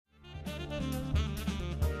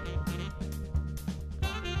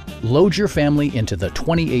Load your family into the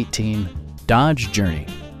 2018 Dodge Journey.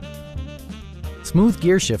 Smooth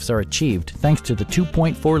gear shifts are achieved thanks to the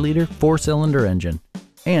 2.4-liter four-cylinder engine.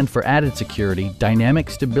 And for added security,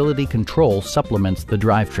 dynamic stability control supplements the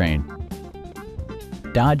drivetrain.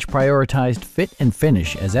 Dodge prioritized fit and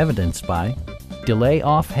finish as evidenced by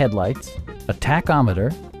delay-off headlights, a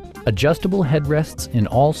tachometer, adjustable headrests in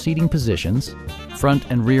all seating positions, front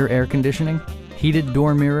and rear air conditioning, heated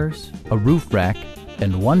door mirrors, a roof rack,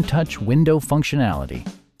 and one-touch window functionality.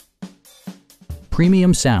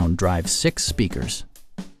 Premium sound drives 6 speakers,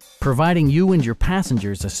 providing you and your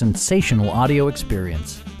passengers a sensational audio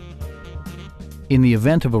experience. In the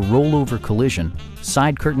event of a rollover collision,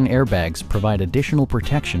 side curtain airbags provide additional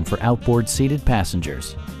protection for outboard seated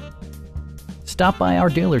passengers. Stop by our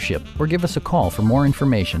dealership or give us a call for more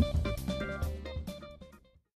information.